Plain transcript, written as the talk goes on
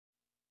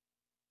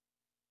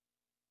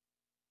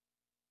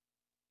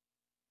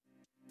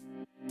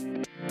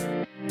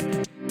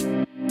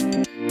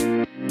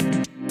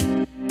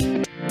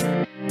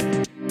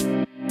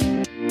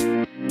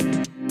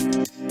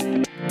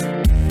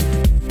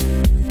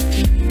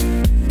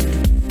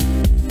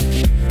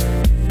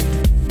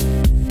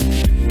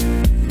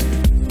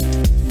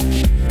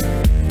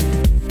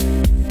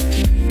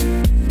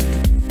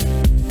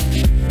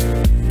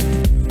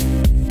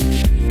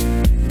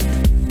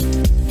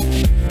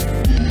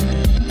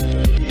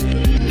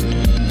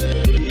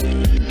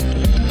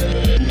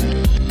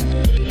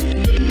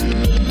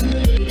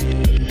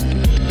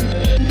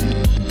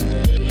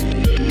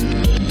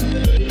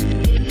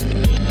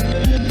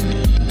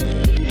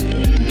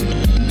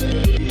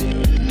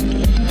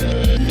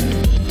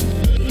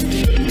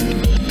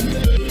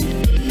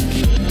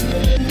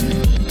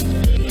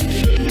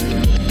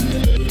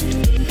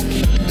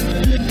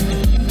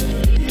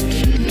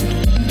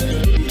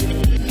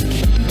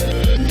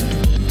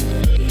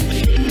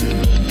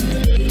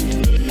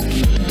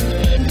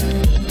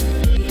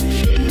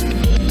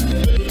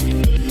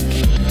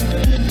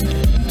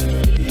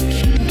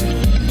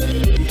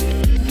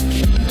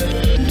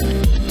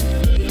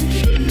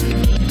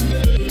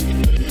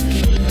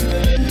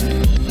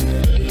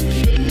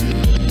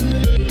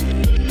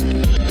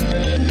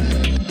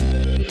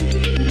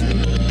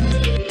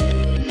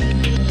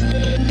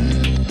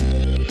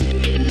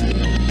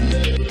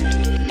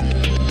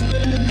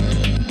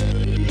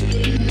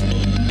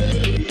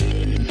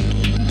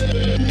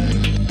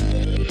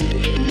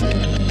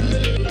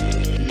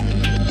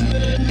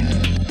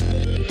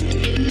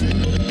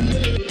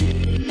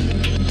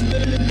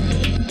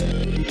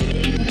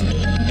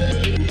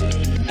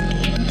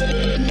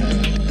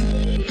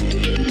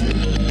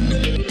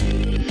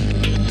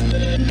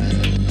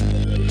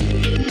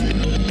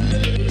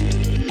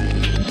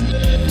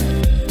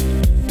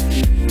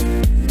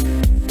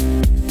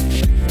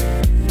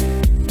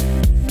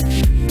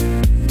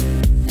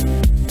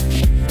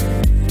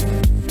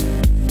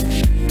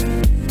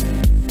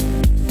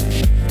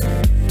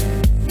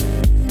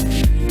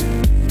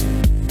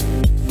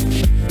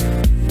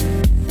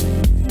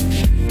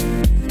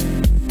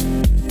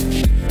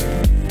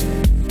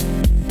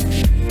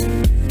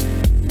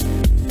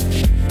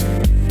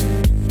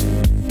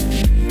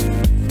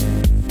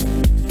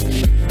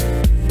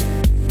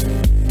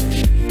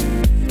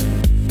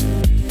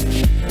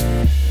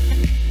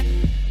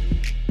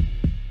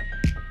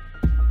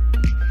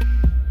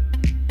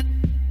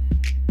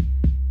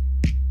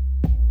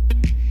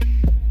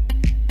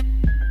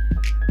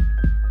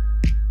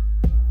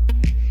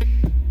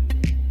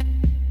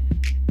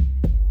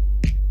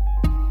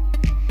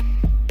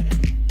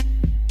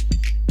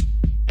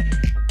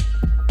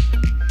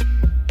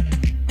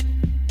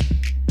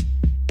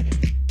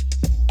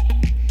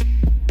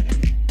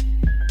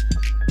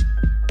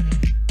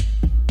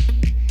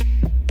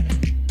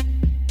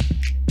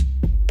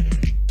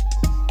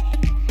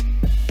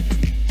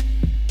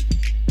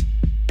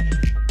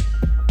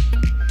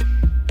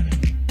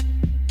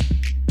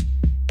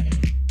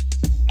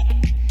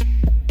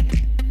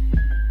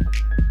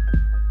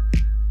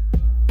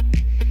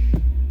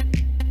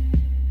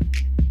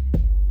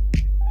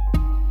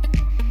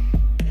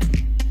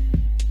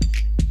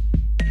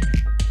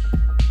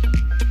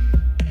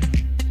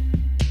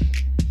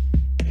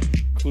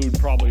include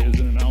probably as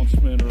an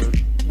announcement or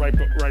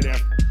right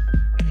after.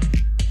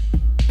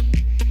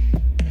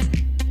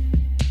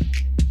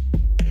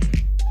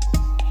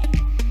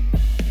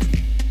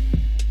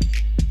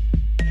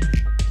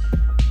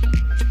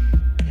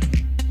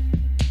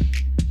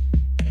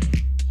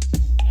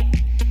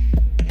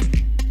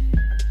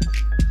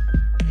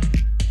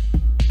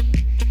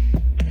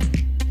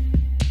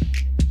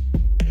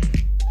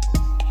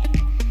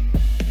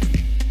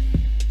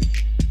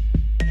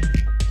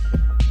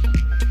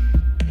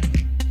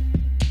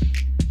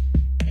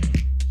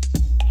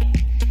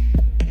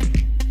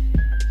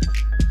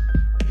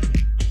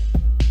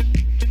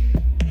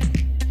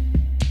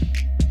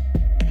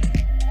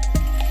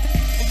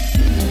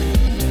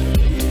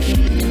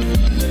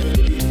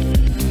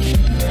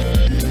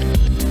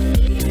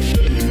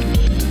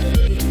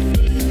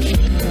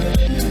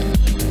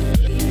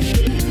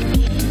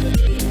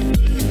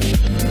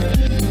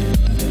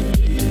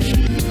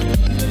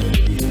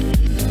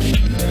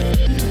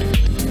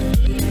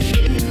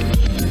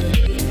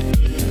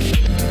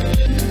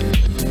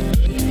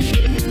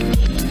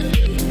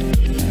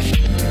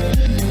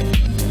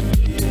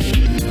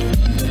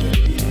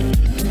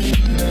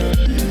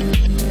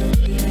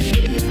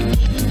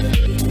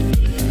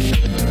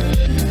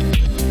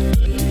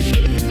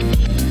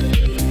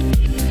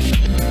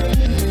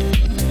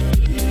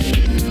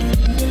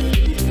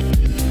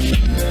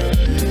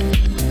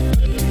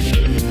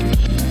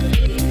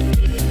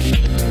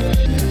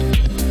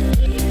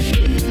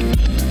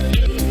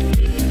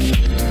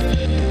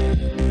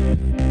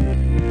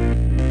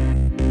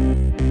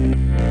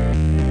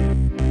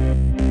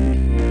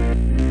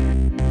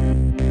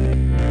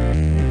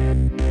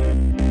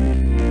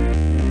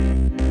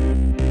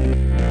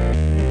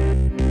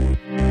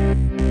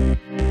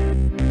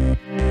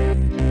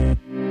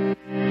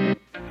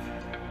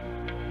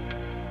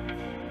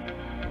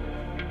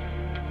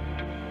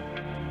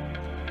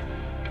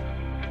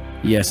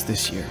 Yes,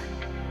 this year.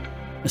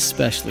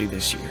 Especially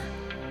this year.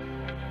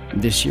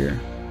 This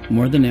year,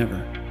 more than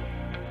ever.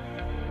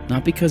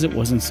 Not because it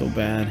wasn't so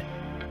bad.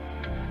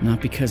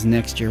 Not because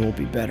next year will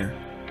be better.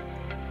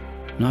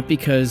 Not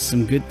because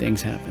some good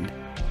things happened.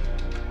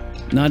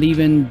 Not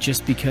even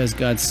just because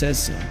God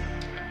says so.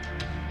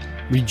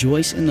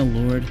 Rejoice in the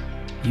Lord,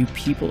 you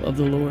people of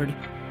the Lord,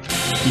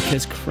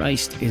 because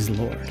Christ is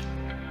Lord.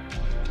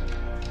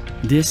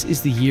 This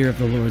is the year of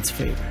the Lord's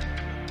favor.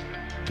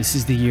 This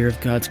is the year of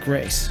God's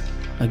grace.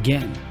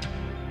 Again,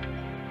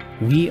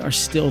 we are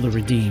still the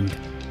redeemed,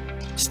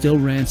 still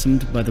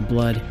ransomed by the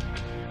blood,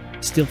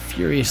 still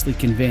furiously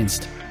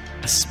convinced,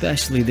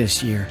 especially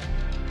this year,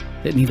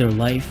 that neither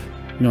life,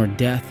 nor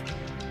death,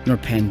 nor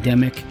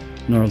pandemic,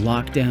 nor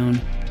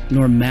lockdown,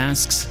 nor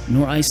masks,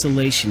 nor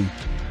isolation,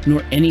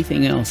 nor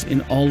anything else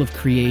in all of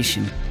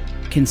creation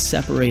can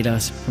separate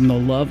us from the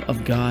love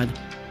of God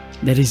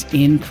that is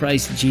in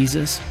Christ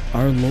Jesus,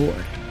 our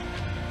Lord.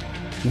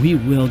 We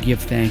will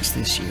give thanks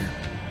this year,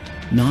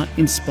 not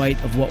in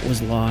spite of what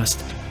was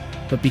lost,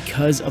 but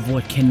because of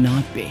what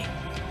cannot be.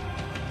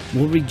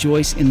 We'll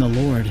rejoice in the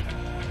Lord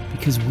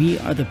because we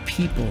are the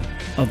people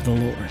of the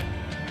Lord.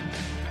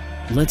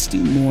 Let's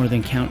do more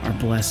than count our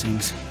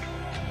blessings.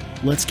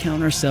 Let's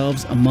count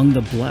ourselves among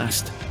the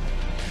blessed.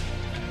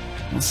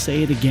 I'll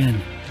say it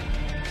again.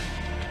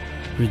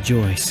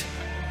 Rejoice.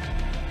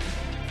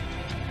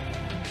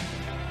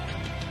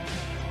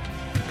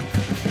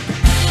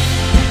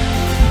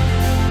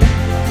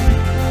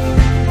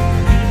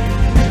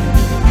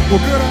 Well,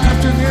 good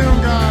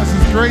afternoon, guys.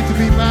 It's great to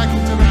be back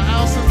into the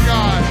house of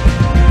God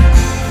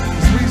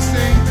as we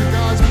sing to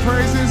God's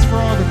praises for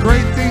all the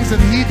great things that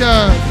He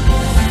does.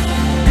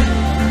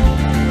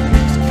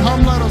 So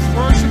come, let us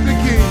worship the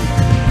King.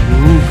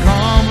 Ooh,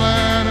 come,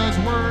 let us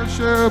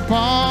worship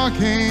our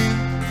King.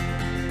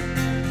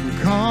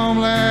 Come,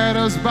 let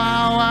us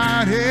bow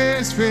at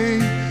His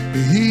feet.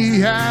 He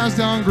has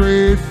done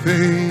great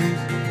things.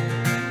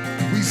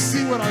 We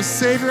see what our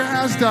Savior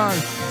has done.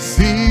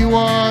 See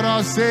what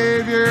our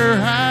Savior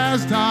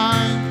has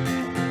done.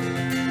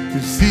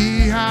 To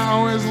see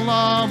how His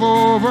love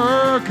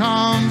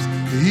overcomes.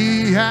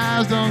 He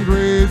has done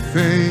great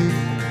things.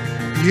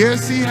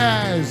 Yes, He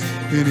has.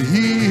 And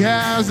He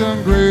has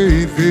done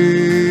great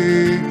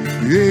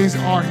things. He's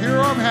our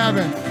hero of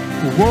heaven.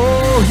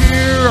 Whoa,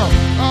 hero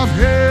of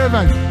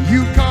heaven.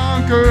 You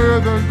conquer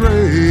the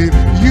grave.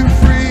 You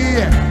free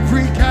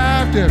every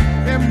captive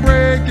and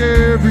break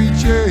every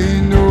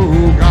chain.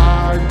 Oh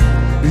God,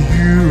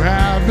 You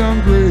have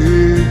done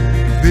great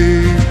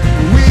things.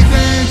 We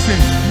dance in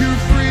Your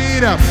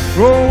freedom,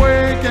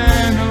 awake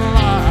and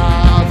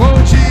alive. Oh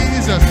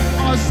Jesus,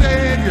 our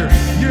Savior,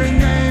 Your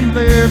name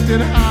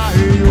lifted high.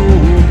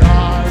 Oh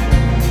God,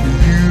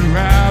 You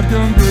have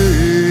done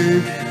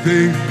great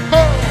things.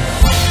 Oh!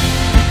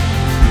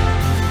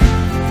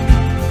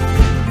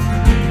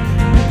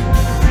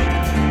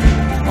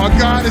 Our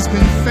God has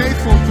been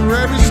faithful through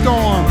every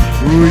storm.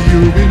 Oh,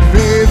 You've been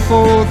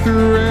faithful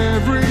through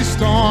every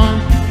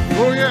storm.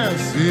 Oh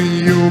yes, and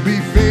You'll be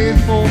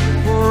faithful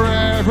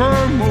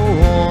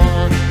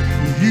forevermore.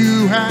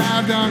 You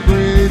have done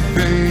great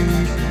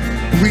things.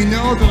 We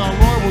know that our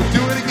Lord will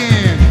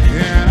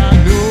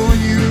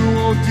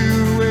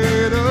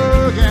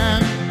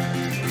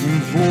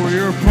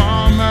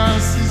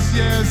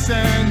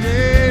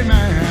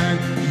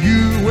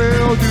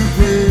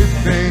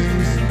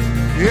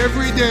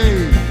every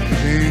day.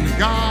 In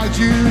God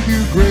you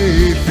do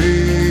great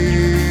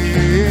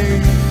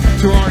things.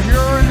 To our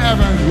hero in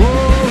heaven,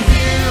 oh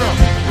hero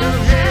of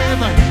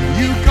heaven,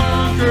 you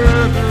conquer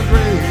the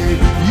grave.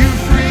 You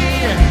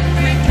free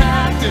every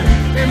captive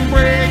and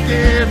break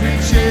every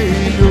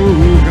chain.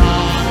 Oh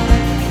God,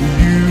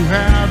 you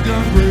have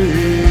done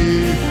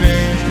great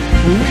things.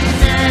 We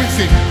dance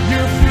in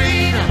your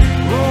freedom,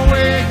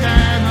 awake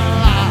and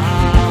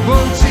alive.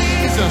 Oh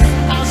Jesus,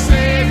 our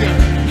Savior,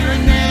 your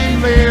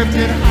name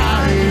lifted high.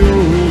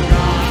 Oh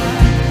God,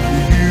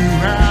 you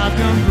have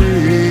done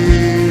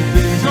great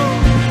things. Oh,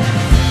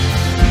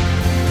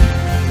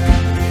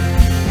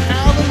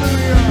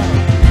 hallelujah.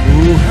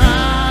 Oh,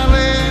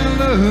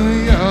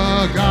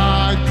 hallelujah,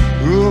 God,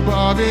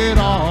 above it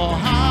all.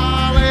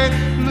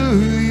 Hallelujah,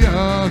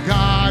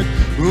 God,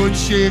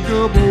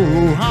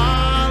 unshakable.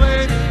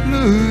 Hallelujah,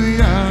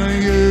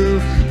 you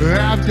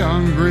have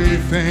done great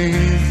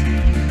things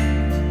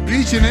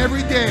each and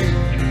every day.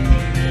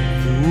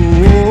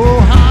 Oh,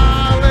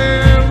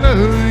 hallelujah,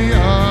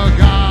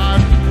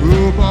 God,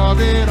 above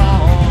it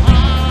all.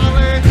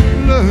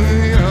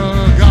 Hallelujah,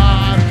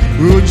 God,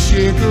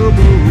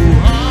 unshakable.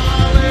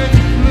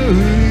 Hallelujah,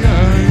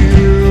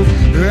 you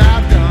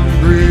have done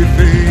great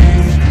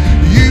things.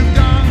 You've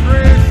done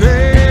great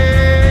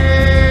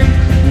things.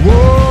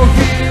 Oh,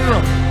 hero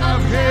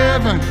of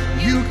heaven,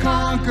 you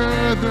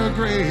conquer the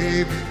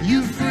grave.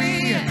 You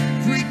free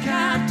every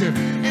captive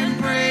and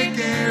break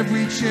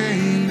every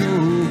chain.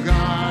 Oh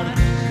God,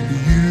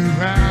 you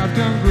have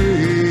done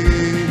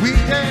great. We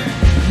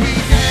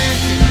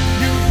dance in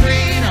your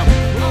freedom,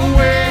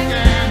 awake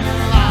and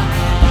alive.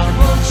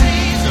 Oh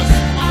Jesus,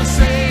 our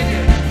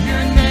Savior,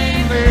 your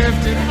name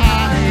lifted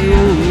high.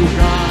 Oh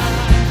God,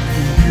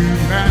 you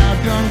have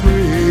done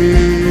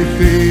great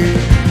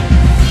things.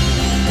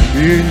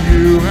 And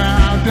you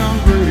have done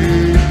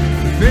great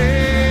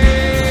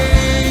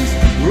things.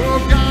 Oh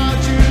God,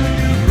 you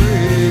do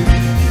great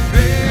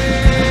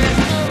things.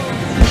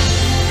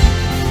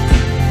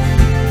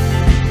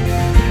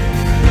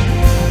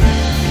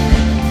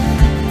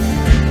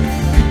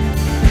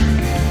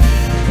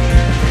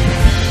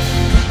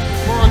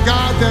 For a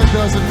God that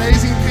does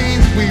amazing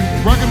things, we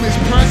welcome His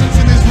presence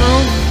in this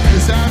room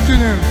this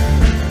afternoon.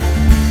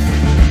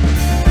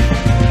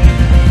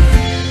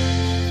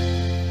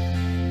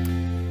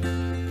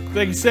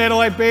 Thank you,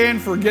 Satellite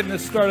Band, for getting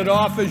us started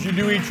off as you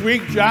do each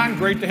week. John,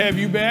 great to have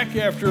you back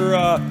after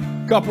a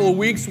couple of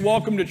weeks.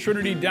 Welcome to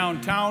Trinity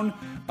Downtown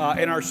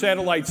and our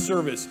satellite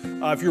service.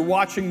 If you're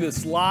watching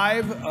this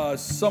live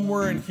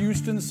somewhere in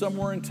Houston,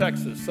 somewhere in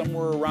Texas,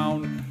 somewhere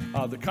around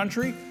the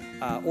country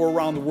or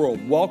around the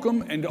world,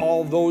 welcome, and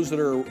all those that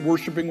are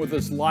worshiping with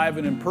us live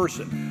and in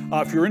person.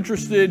 If you're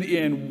interested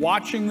in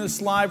watching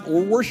this live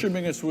or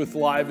worshiping us with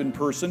live in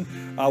person,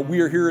 we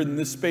are here in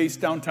this space,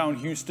 downtown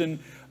Houston,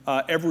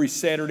 every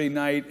Saturday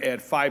night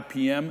at 5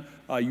 p.m.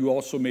 You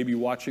also may be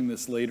watching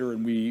this later,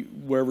 and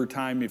wherever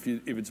time, if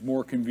it's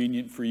more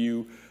convenient for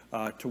you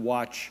to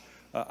watch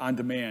on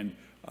demand.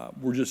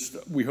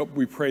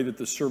 We pray that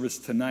the service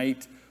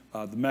tonight,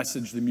 the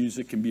message, the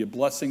music can be a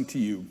blessing to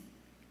you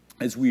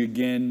as we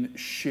again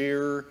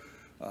share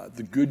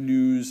the good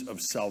news of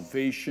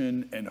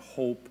salvation and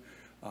hope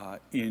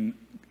in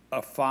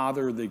a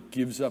Father that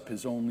gives up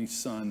His only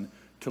Son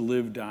to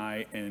live,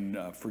 die, and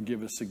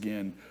forgive us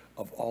again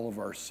of all of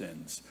our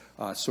sins.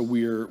 So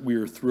we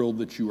are thrilled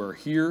that you are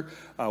here.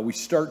 We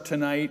start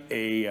tonight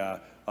a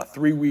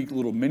 3-week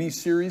little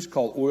mini-series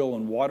called Oil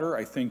and Water.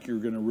 I think you're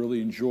going to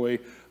really enjoy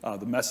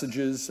the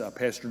messages.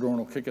 Pastor Dorn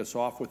will kick us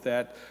off with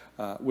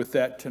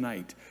that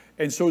tonight.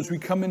 And so as we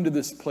come into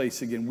this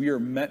place again, we are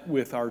met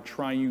with our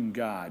triune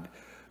God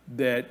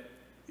that,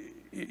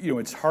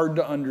 it's hard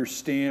to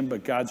understand,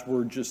 but God's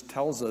word just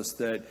tells us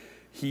that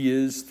He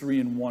is 3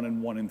 in 1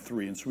 and 1 in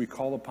 3. And so we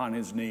call upon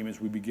His name as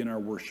we begin our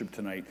worship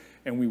tonight.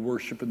 And we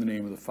worship in the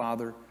name of the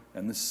Father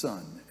and the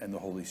Son and the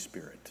Holy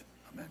Spirit.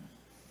 Amen.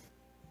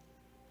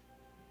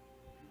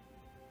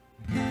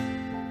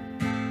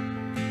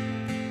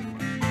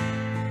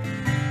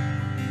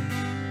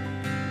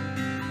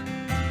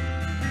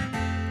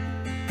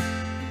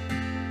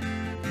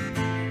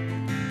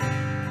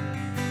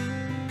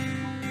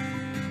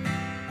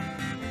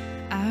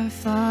 Our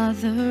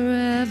Father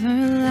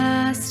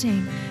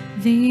everlasting,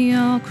 the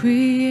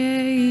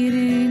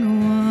all-creating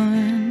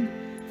one,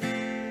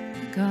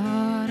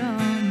 God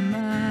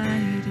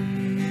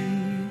Almighty,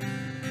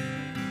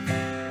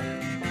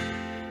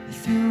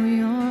 through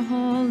your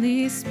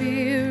Holy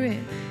Spirit,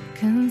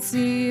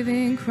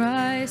 conceiving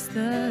Christ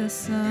the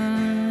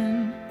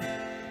Son,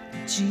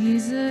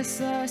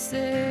 Jesus our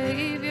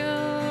Savior.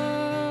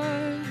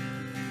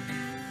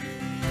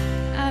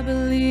 I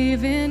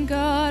believe in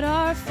God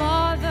our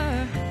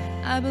Father,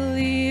 I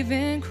believe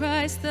in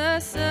Christ the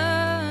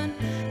Son,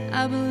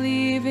 I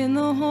believe in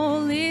the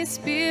Holy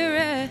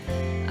Spirit,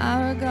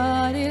 our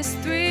God is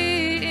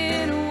 3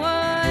 in 1.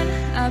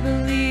 I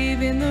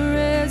believe in the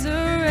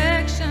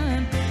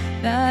resurrection,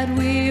 that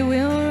we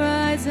will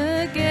rise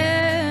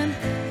again,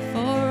 for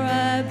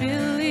I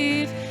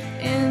believe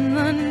in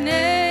the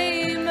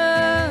name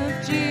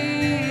of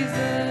Jesus.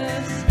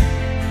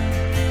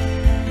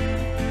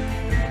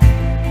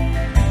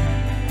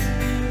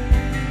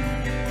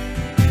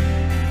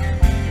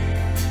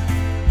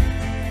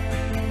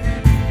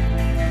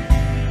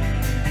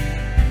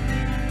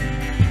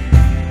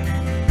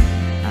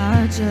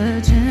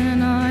 judge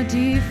and our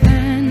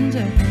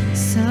defender,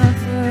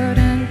 suffered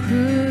and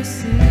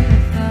crucified.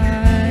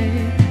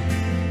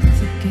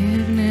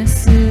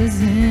 Forgiveness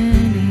is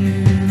in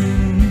you.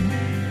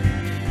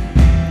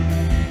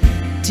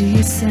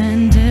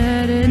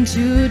 Descended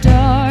into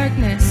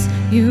darkness,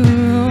 you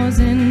rose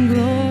in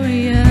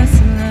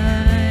glorious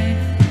light,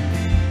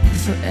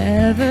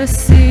 forever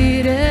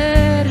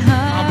seated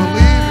high.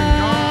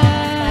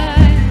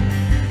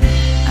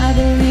 I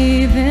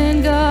believe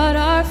in God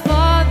our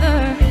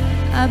Father.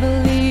 I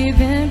believe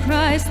in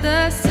Christ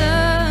the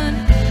Son.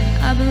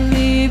 I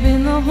believe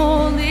in the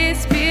Holy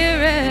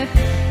Spirit.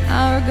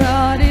 Our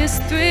God is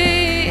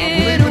three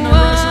in one.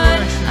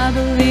 I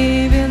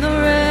believe in the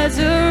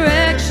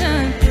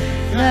resurrection,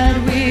 that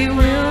we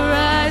will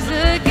rise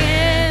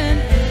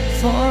again.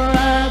 For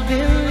I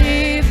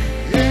believe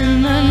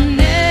in the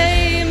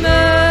name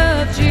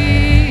of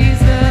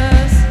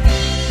Jesus.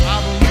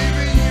 I believe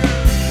in you.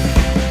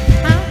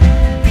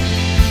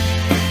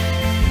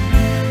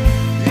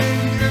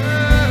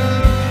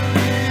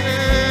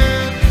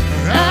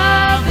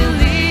 I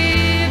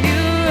believe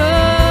you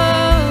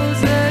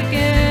rose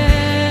again.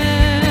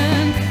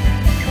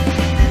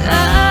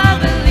 I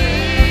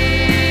believe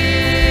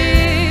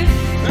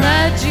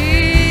that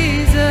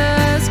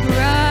Jesus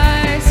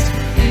Christ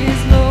is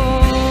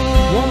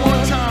Lord. One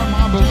more time, I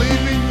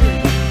believe in you.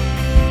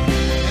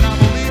 And I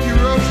believe you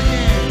rose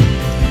again.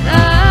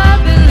 I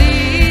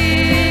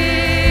believe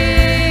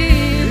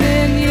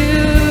in you.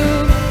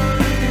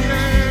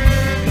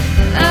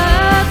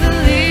 I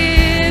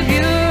believe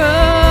you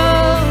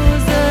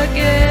rose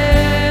again.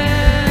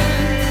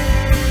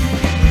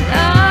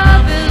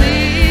 I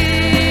believe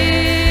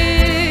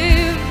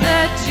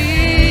that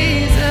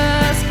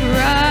Jesus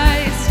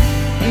Christ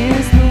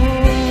is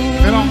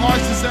Lord. In our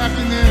hearts this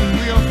afternoon,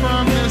 we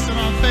affirm this in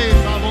our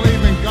faith. I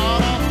believe in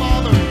God our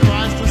Father and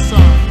Christ the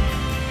Son.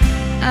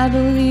 I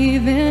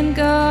believe in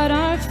God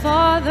our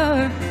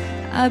Father.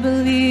 I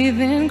believe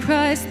in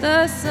Christ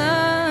the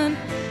Son.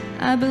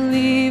 I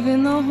believe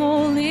in the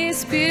Holy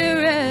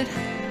Spirit.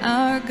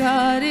 Our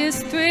God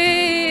is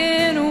three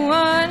in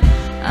one.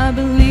 I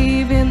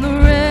believe in the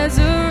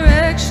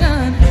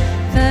resurrection,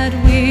 that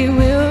we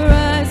will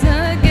rise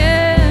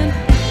again.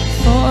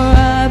 For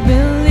I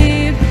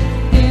believe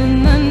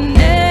in the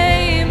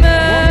name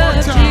more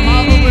of time,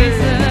 I believe.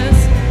 Jesus.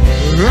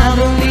 I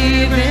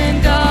believe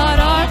in God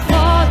our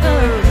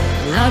Father.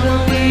 I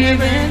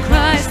believe in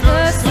Christ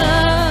the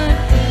Son.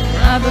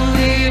 I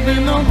believe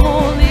in the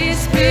Holy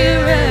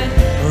Spirit.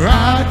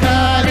 Our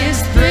God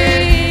is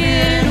three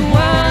in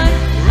one.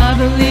 I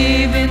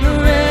believe in the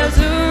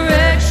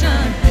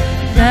resurrection,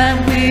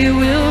 that we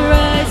will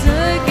rise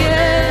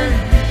again.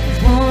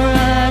 For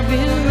I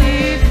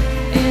believe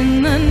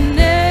in the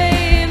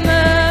name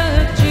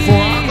of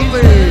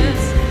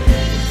Jesus.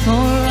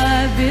 For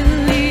I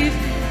believe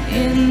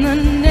in the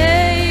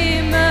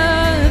name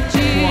of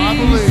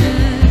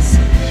Jesus.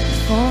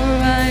 For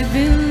I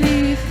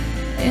believe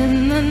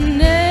in the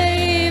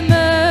name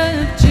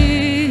of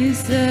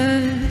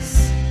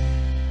Jesus.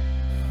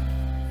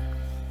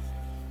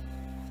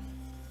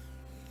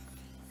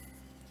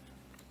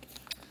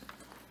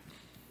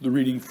 The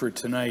reading for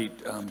tonight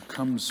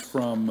comes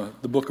from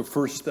the book of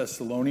 1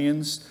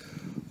 Thessalonians.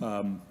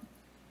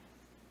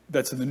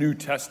 That's in the New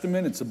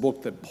Testament. It's a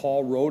book that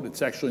Paul wrote.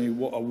 It's actually a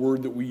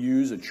word that we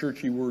use, a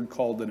churchy word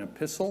called an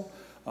epistle,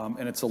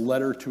 and it's a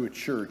letter to a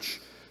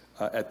church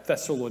at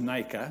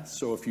Thessalonica.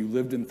 So if you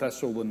lived in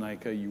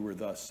Thessalonica, you were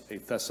thus a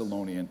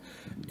Thessalonian.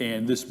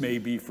 And this may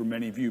be, for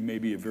many of you,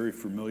 maybe a very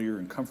familiar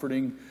and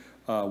comforting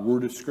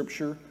word of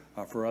Scripture.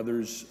 For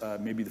others,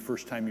 maybe the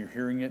first time you're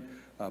hearing it,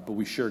 but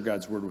we share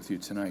God's word with you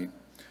tonight.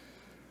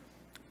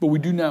 But we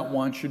do not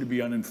want you to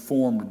be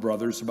uninformed,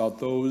 brothers, about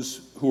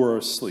those who are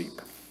asleep,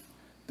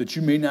 that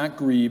you may not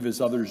grieve as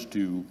others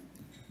do,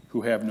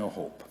 who have no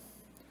hope.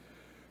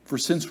 For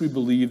since we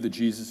believe that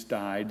Jesus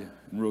died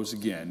and rose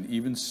again,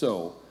 even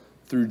so,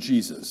 through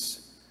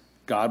Jesus,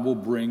 God will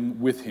bring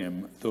with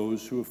him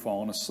those who have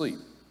fallen asleep.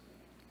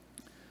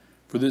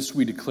 For this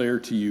we declare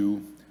to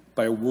you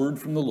by a word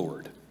from the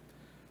Lord,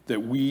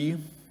 that we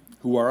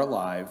who are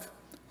alive,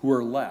 who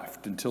are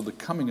left until the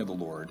coming of the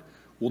Lord,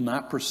 will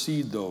not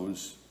precede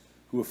those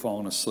who have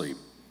fallen asleep.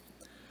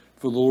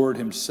 For the Lord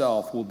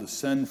himself will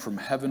descend from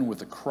heaven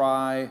with a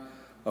cry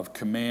of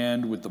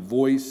command, with the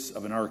voice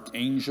of an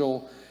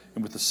archangel,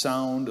 and with the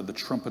sound of the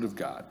trumpet of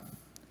God.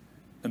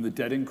 And the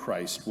dead in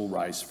Christ will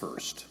rise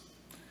first.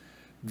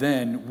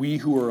 Then we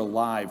who are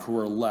alive, who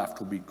are left,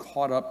 will be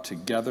caught up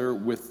together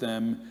with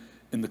them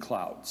in the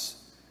clouds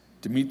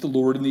to meet the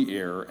Lord in the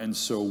air, and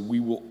so we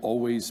will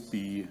always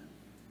be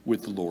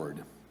with the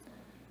Lord.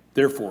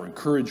 Therefore,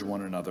 encourage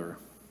one another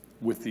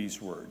with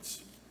these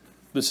words.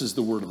 This is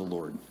the word of the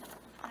Lord.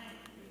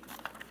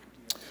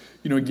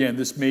 You know, again,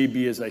 this may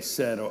be, as I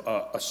said,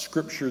 a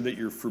scripture that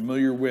you're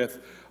familiar with.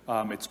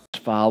 It's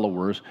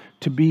followers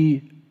to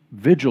be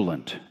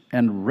vigilant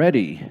and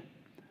ready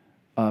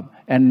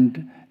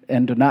and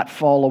to not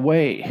fall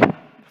away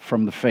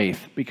from the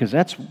faith, because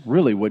that's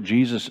really what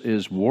Jesus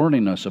is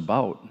warning us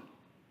about.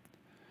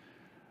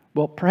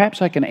 Well,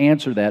 perhaps I can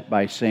answer that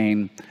by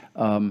saying,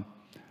 by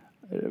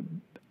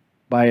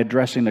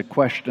addressing a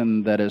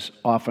question that is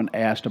often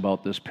asked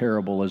about this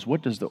parable is,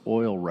 what does the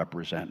oil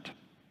represent?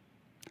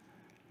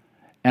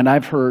 And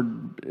I've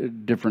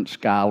heard different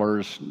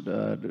scholars,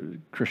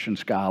 Christian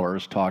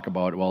scholars, talk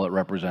about, well, it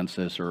represents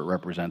this or it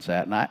represents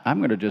that. And I'm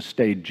going to just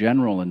stay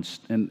general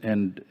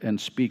and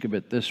speak of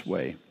it this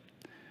way.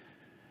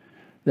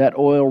 That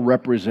oil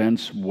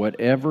represents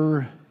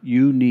whatever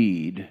you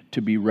need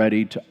to be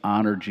ready to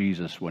honor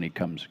Jesus when he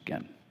comes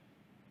again.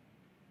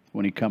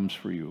 When he comes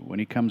for you, when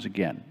he comes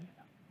again.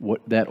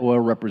 That oil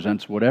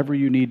represents whatever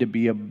you need to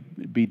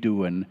be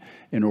doing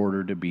in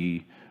order to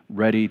be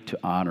ready to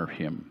honor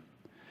him.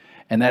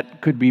 And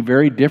that could be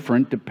very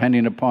different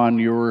depending upon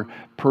your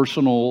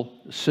personal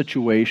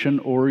situation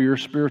or your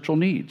spiritual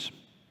needs.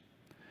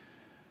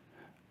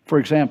 For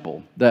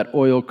example, that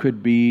oil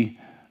could be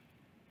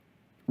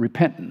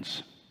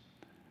repentance.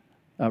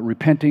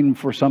 Repenting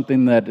for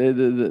something that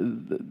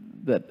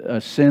a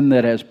sin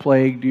that has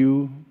plagued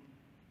you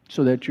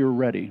so that you're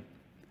ready.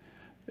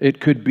 It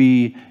could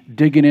be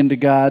digging into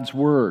God's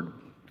Word.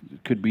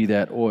 It could be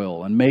that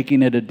oil and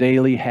making it a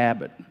daily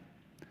habit.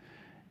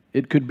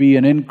 It could be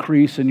an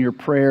increase in your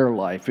prayer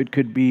life. It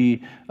could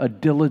be a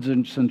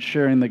diligence in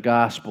sharing the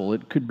gospel.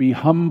 It could be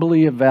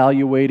humbly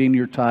evaluating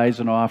your tithes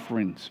and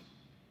offerings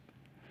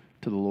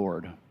to the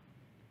Lord.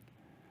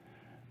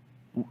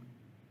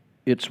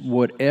 It's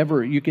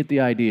whatever, you get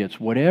the idea, it's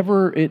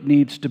whatever it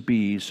needs to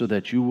be so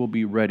that you will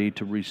be ready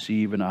to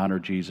receive and honor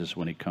Jesus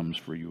when he comes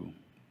for you.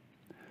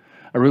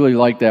 I really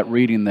like that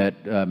reading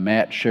that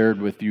Matt shared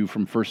with you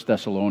from 1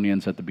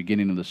 Thessalonians at the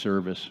beginning of the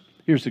service.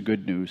 Here's the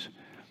good news.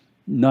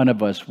 None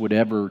of us would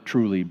ever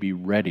truly be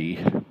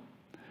ready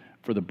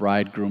for the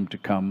bridegroom to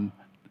come.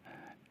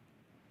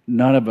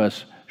 None of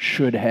us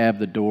should have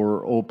the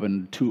door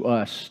open to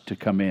us to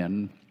come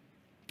in.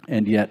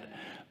 And yet,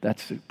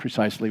 that's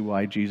precisely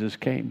why Jesus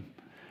came,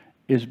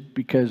 is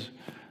because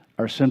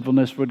our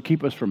sinfulness would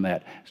keep us from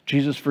that.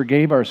 Jesus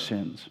forgave our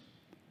sins.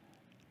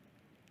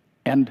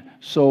 And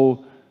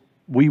so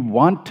we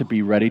want to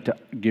be ready to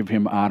give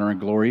him honor and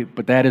glory,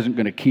 but that isn't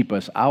going to keep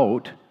us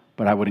out.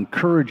 But I would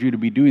encourage you to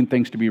be doing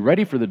things to be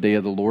ready for the day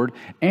of the Lord.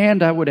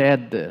 And I would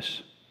add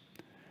this,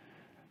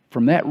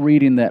 from that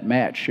reading that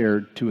Matt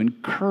shared, to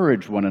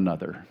encourage one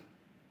another.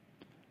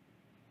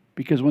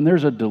 Because when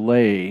there's a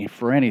delay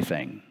for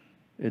anything,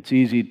 it's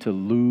easy to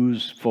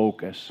lose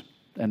focus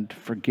and to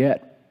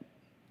forget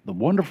the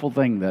wonderful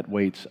thing that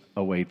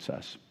awaits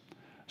us.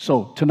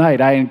 So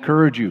tonight, I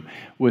encourage you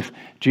with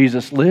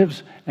Jesus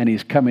lives and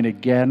he's coming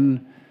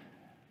again.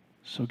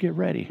 So get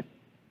ready.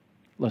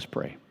 Let's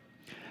pray.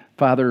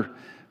 Father,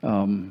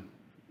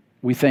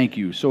 we thank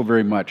you so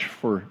very much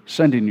for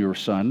sending your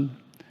Son,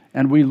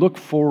 and we look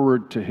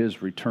forward to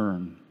his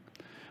return.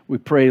 We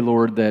pray,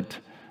 Lord, that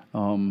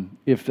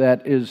if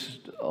that is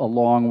a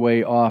long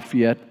way off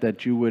yet,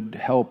 that you would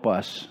help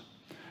us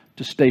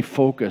to stay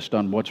focused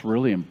on what's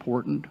really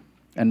important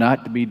and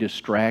not to be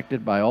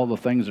distracted by all the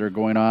things that are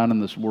going on in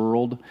this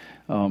world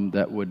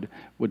that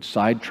would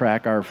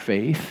sidetrack our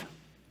faith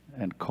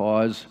and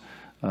cause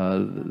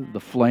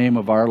the flame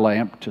of our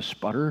lamp to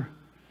sputter.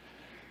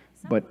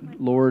 But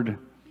Lord,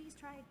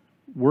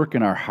 work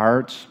in our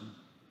hearts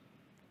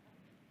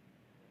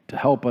to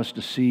help us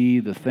to see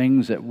the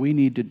things that we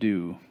need to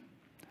do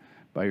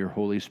by your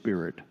Holy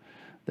Spirit,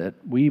 that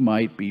we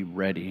might be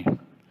ready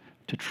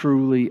to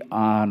truly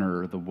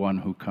honor the one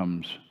who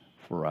comes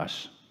for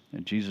us.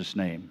 In Jesus'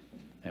 name,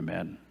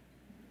 amen.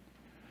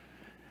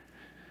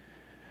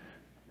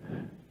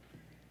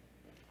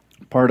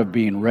 Part of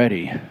being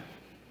ready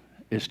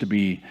is to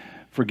be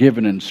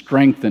forgiven and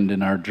strengthened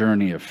in our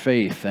journey of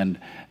faith. And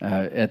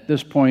at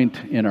this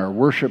point in our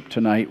worship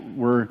tonight,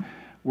 we're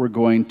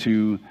going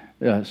to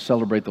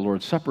celebrate the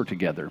Lord's Supper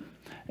together.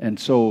 And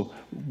so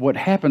what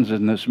happens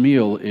in this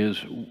meal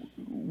is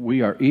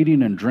we are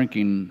eating and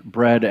drinking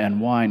bread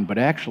and wine, but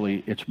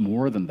actually it's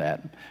more than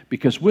that.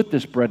 Because with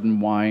this bread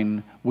and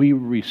wine, we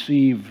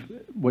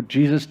receive what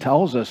Jesus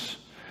tells us,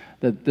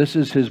 that this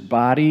is his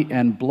body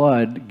and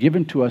blood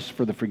given to us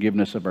for the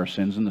forgiveness of our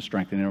sins and the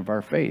strengthening of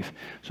our faith.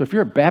 So if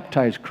you're a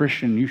baptized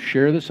Christian, you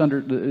share this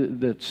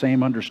the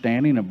same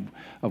understanding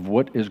of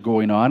what is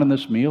going on in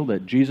this meal,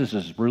 that Jesus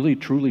is really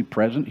truly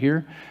present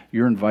here,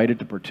 you're invited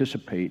to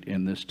participate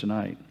in this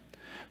tonight.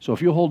 So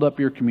if you hold up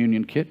your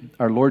communion kit,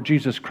 our Lord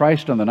Jesus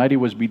Christ, on the night he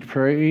was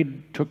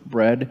betrayed, took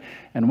bread,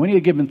 and when he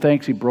had given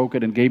thanks, he broke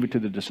it and gave it to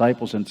the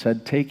disciples and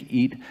said, "Take,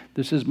 eat,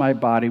 this is my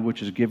body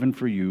which is given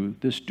for you,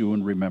 this do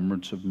in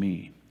remembrance of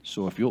me."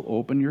 So if you'll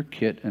open your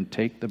kit and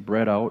take the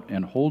bread out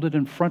and hold it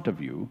in front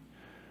of you,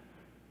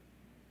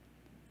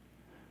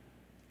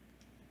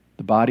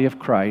 the body of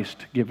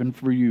Christ given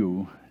for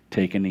you,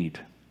 take and eat.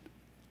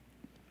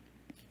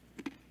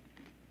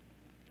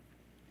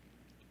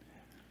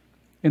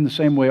 In the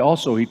same way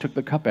also he took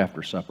the cup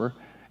after supper,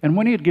 and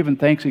when he had given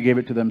thanks, he gave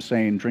it to them,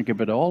 saying, "Drink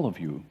of it, all of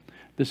you.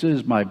 This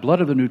is my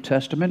blood of the New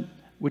Testament,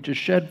 which is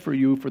shed for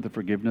you for the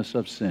forgiveness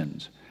of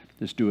sins.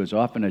 This do as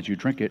often as you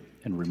drink it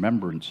in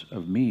remembrance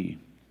of me."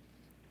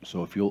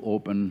 So if you'll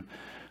open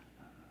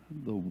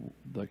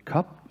the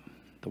cup,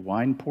 the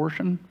wine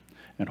portion,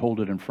 and hold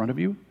it in front of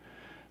you.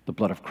 The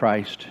blood of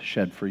Christ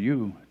shed for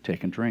you.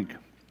 Take and drink.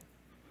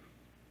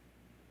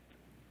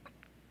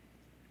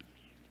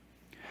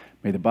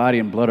 May the body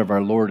and blood of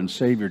our Lord and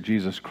Savior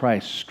Jesus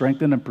Christ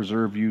strengthen and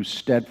preserve you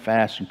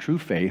steadfast in true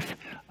faith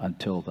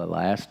until the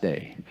last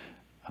day.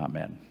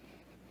 Amen.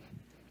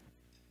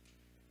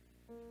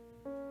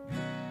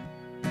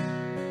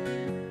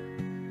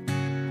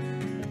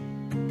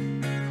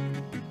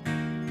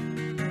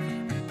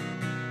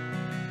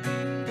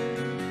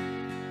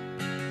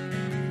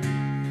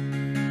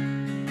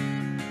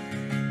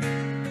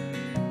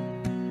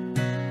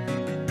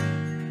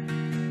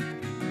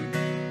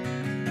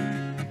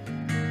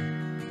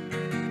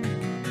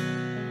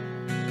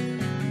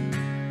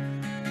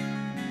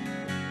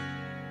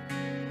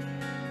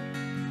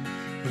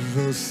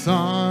 The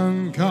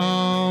sun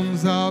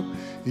comes up,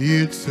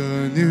 it's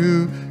a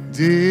new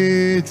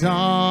day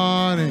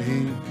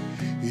dawning.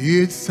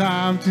 It's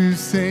time to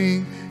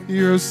sing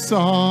your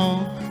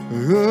song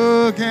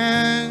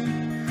again.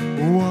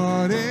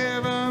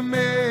 Whatever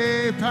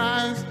may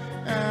pass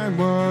and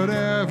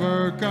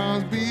whatever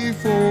comes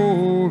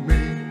before me,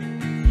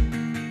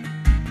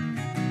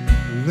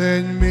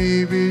 let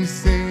me be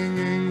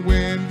singing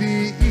when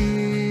the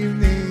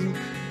evening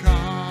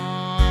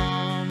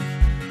comes.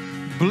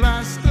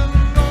 Bless the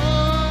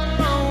Lord,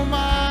 oh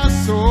my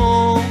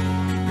soul,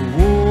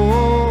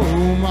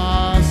 oh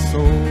my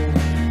soul,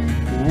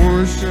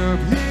 worship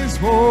his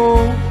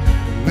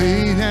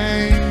holy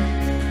name.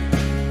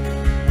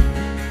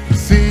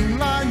 Sing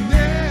like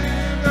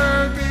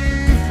never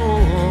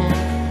before,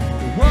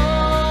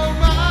 oh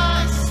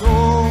my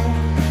soul,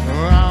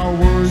 I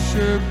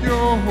worship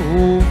your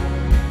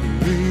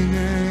holy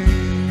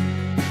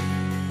name.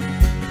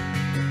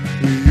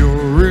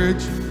 You're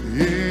rich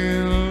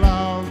in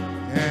love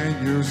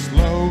and you're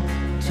slow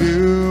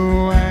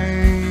to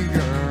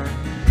anger.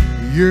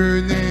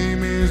 Your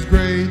name is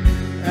great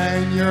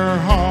and your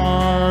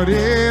heart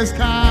is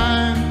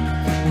kind.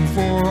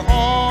 For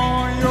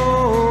all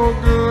your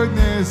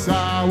goodness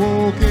I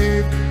will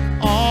keep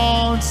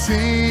on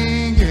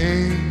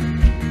singing.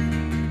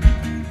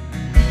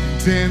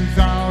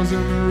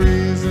 10,000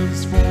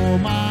 reasons for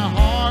my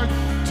heart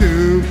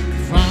to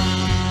find.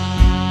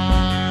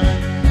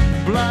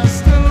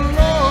 Bless the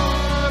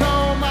Lord,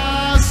 oh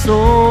my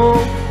soul,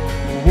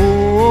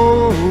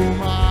 oh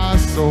my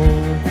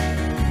soul,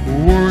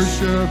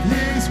 worship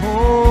his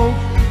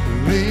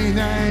holy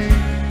name.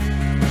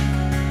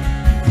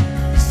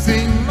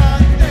 Sing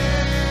like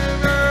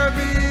never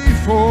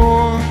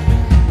before,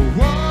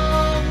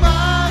 oh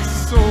my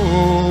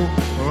soul,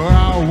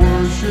 I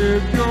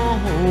worship your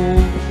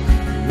holy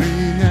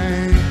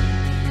name.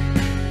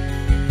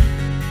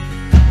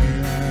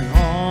 And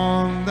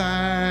on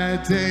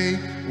that day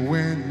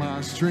when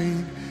my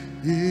strength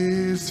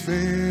is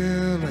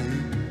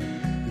failing,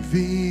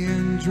 the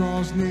end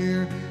draws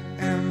near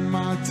and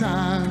my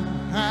time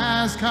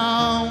has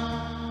come.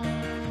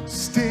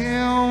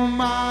 Still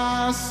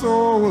my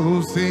soul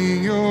will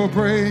sing your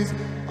praise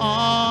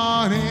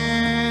unending.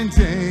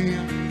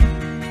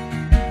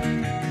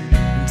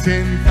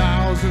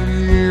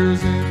 10,000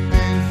 years and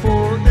then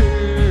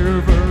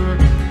forevermore,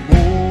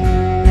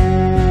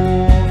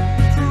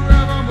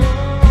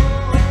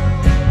 forevermore.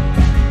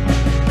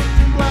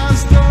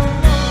 Bless the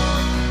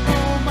Lord,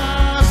 oh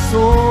my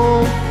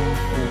soul,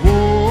 oh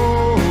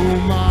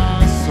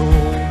my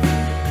soul,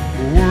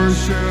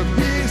 worship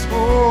his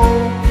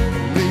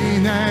holy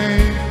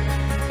name.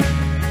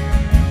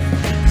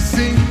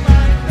 Sing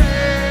like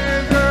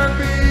never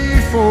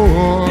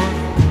before,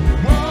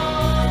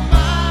 oh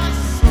my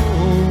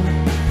soul,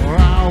 I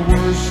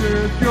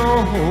worship your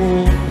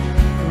holy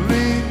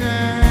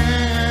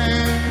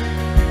name.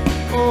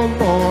 Oh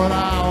Lord,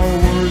 I'll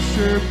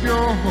worship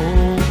your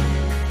holy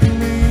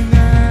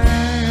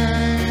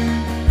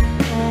name.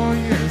 Oh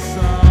yes,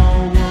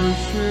 I'll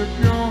worship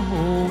your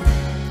holy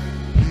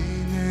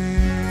name.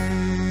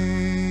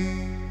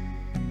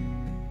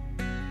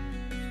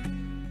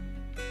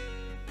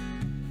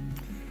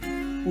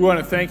 We want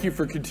to thank you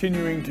for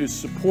continuing to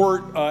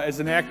support, as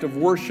an act of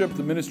worship,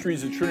 the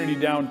ministries of Trinity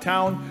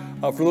Downtown.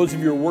 For those of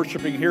you who are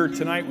worshiping here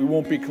tonight, we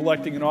won't be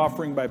collecting an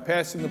offering by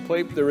passing the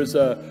plate. There is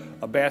a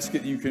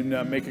basket you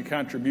can make a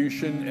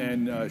contribution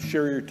and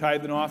share your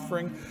tithe and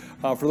offering.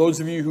 For those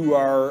of you who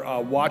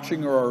are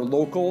watching or are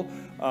local,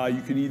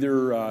 you can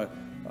either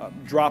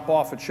drop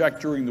off a check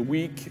during the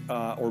week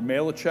or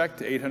mail a check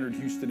to 800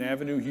 Houston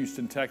Avenue,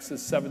 Houston,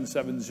 Texas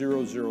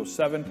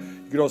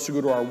 77007. You could also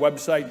go to our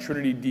website,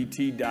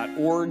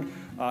 trinitydt.org,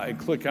 and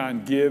click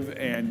on Give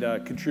and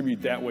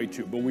contribute that way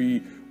too. But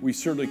we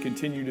certainly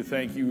continue to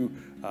thank you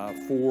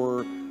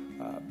for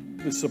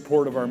the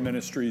support of our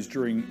ministries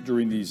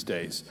during these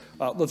days.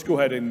 Let's go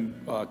ahead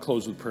and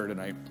close with prayer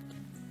tonight.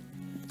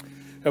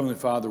 Heavenly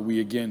Father, we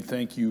again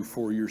thank you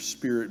for your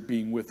Spirit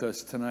being with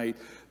us tonight,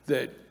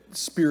 that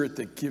Spirit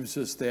that gives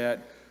us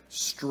that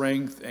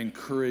strength and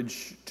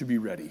courage to be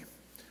ready.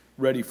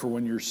 ready for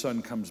when your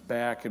Son comes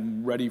back,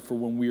 and ready for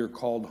when we are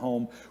called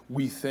home.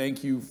 We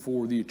thank you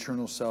for the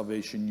eternal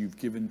salvation you've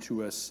given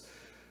to us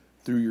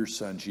through your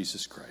Son,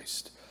 Jesus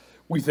Christ.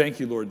 We thank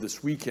you, Lord,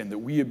 this weekend that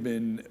we have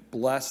been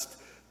blessed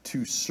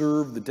to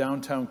serve the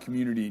downtown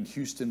community in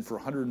Houston for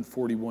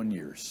 141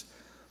 years.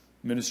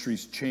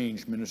 Ministry's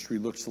changed. Ministry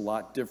looks a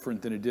lot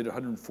different than it did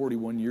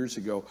 141 years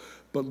ago.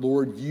 But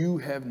Lord, you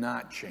have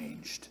not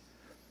changed.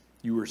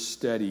 You are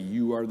steady.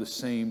 You are the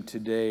same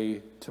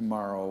today,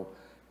 tomorrow,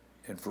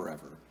 and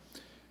forever.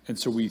 And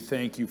so we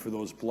thank you for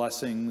those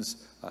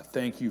blessings.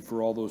 Thank you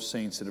for all those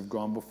saints that have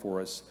gone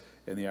before us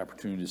and the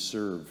opportunity to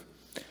serve.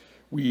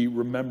 We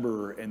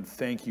remember and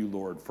thank you,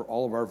 Lord, for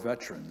all of our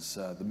veterans,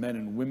 the men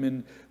and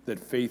women that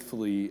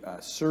faithfully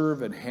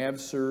serve and have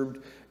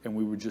served, and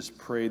we would just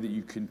pray that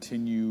you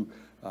continue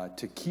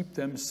to keep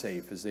them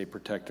safe as they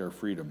protect our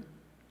freedom.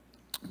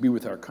 Be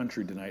with our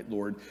country tonight,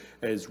 Lord,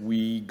 as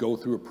we go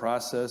through a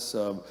process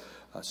of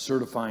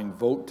certifying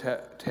vote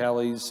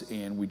tallies,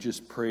 and we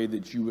just pray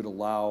that you would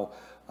allow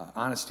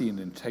honesty and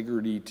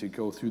integrity to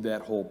go through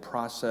that whole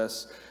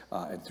process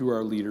and through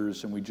our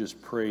leaders, and we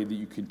just pray that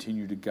you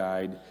continue to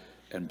guide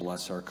and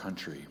bless our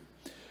country.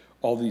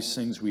 All these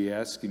things we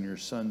ask in your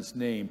Son's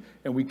name,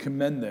 and we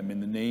commend them in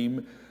the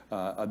name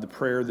of the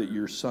prayer that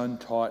your Son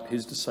taught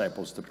his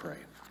disciples to pray.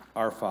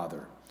 Our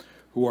Father,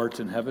 who art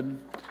in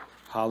heaven,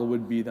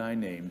 hallowed be thy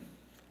name.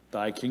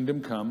 Thy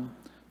kingdom come,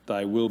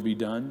 thy will be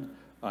done,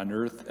 on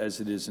earth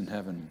as it is in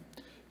heaven.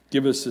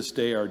 Give us this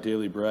day our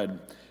daily bread,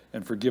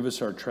 and forgive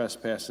us our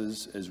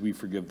trespasses as we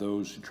forgive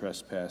those who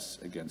trespass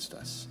against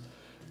us.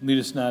 Lead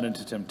us not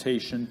into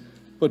temptation,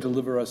 but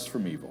deliver us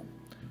from evil.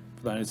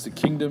 For thine is the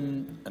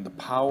kingdom, and the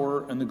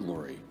power, and the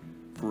glory,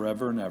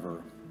 forever and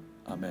ever.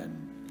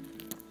 Amen.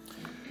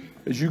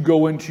 As you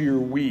go into your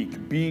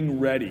week, being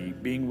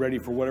ready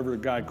for whatever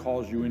God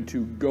calls you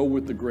into, go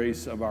with the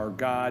grace of our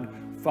God,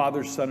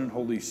 Father, Son, and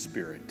Holy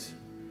Spirit.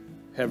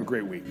 Have a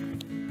great week.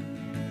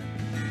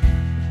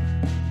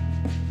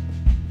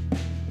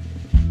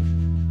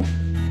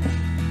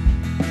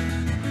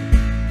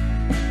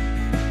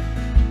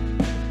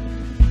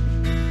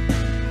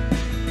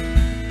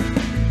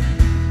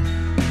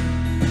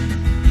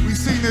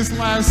 This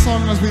last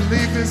song as we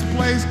leave this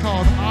place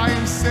called I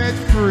Am Set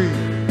Free.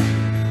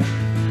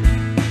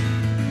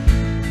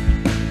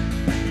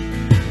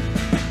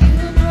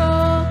 You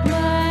broke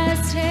my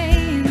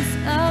chains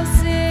of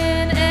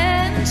sin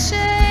and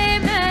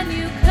shame, and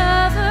you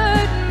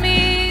covered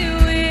me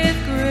with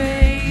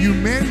grace. You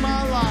mend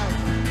my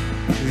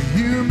life,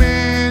 you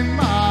mend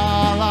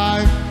my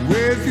life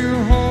with your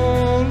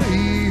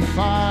holy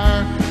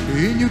fire,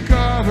 and you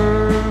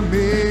cover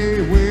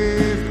me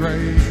with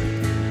grace.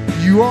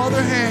 You are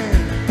the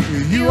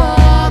hand, you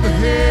are the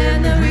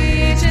hand that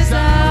reaches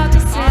out to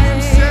save. I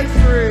am set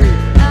free.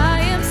 I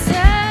am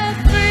set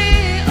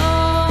free.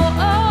 Oh,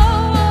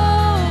 oh,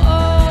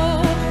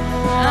 oh,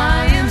 oh.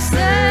 I am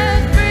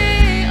set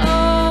free.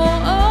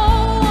 Oh,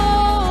 oh,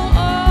 oh,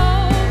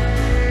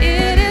 oh.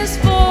 It is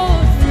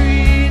for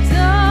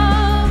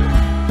freedom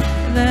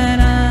that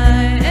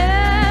I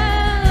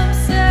am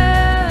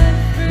set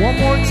free. One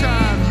more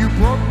time. You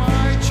broke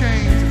my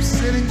chains of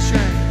sin and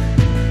shame.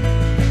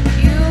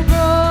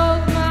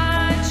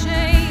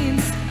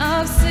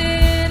 Of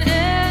sin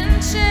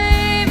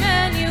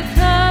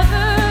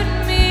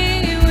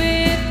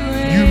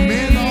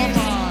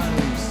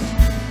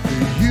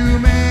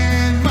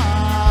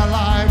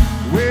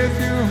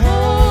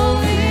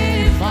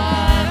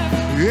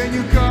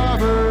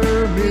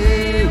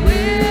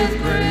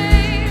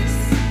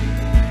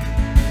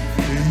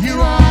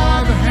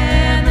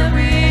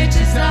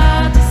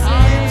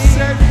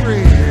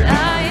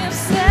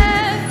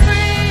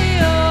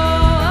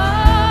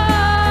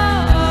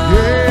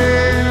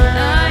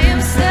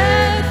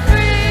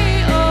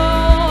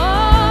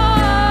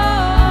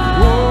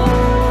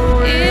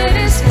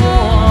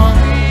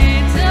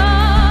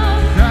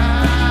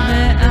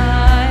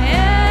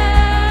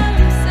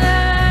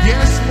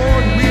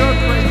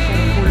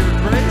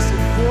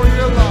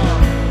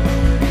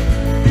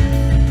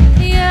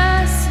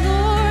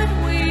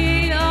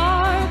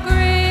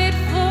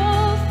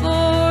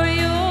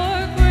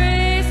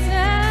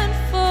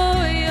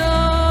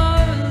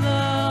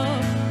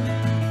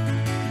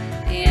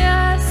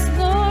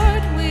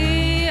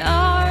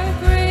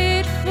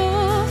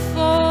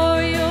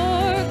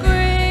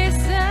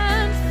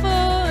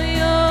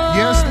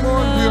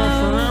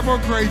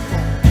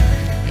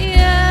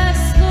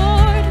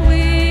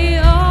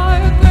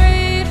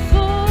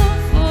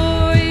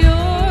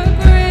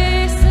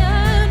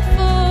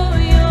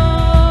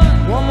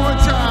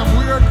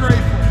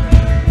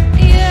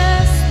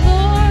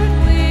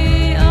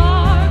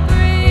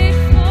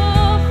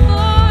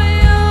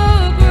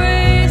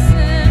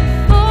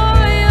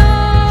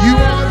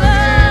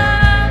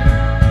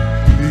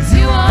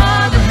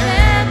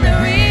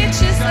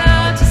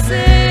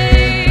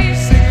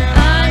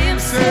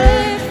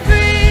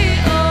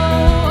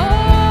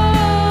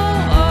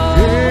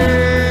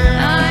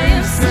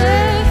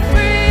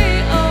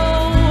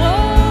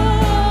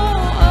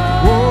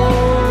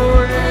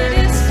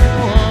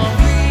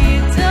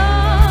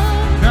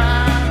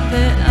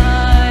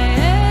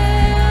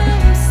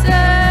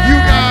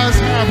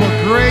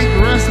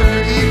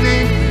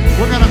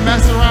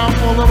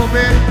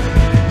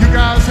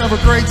Have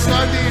a great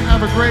Sunday.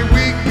 Have a great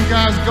week. You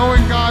guys go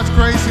in God's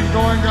grace and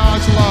go in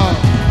God's love.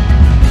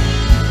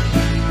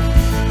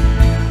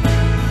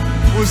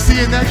 We'll see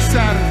you next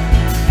Saturday.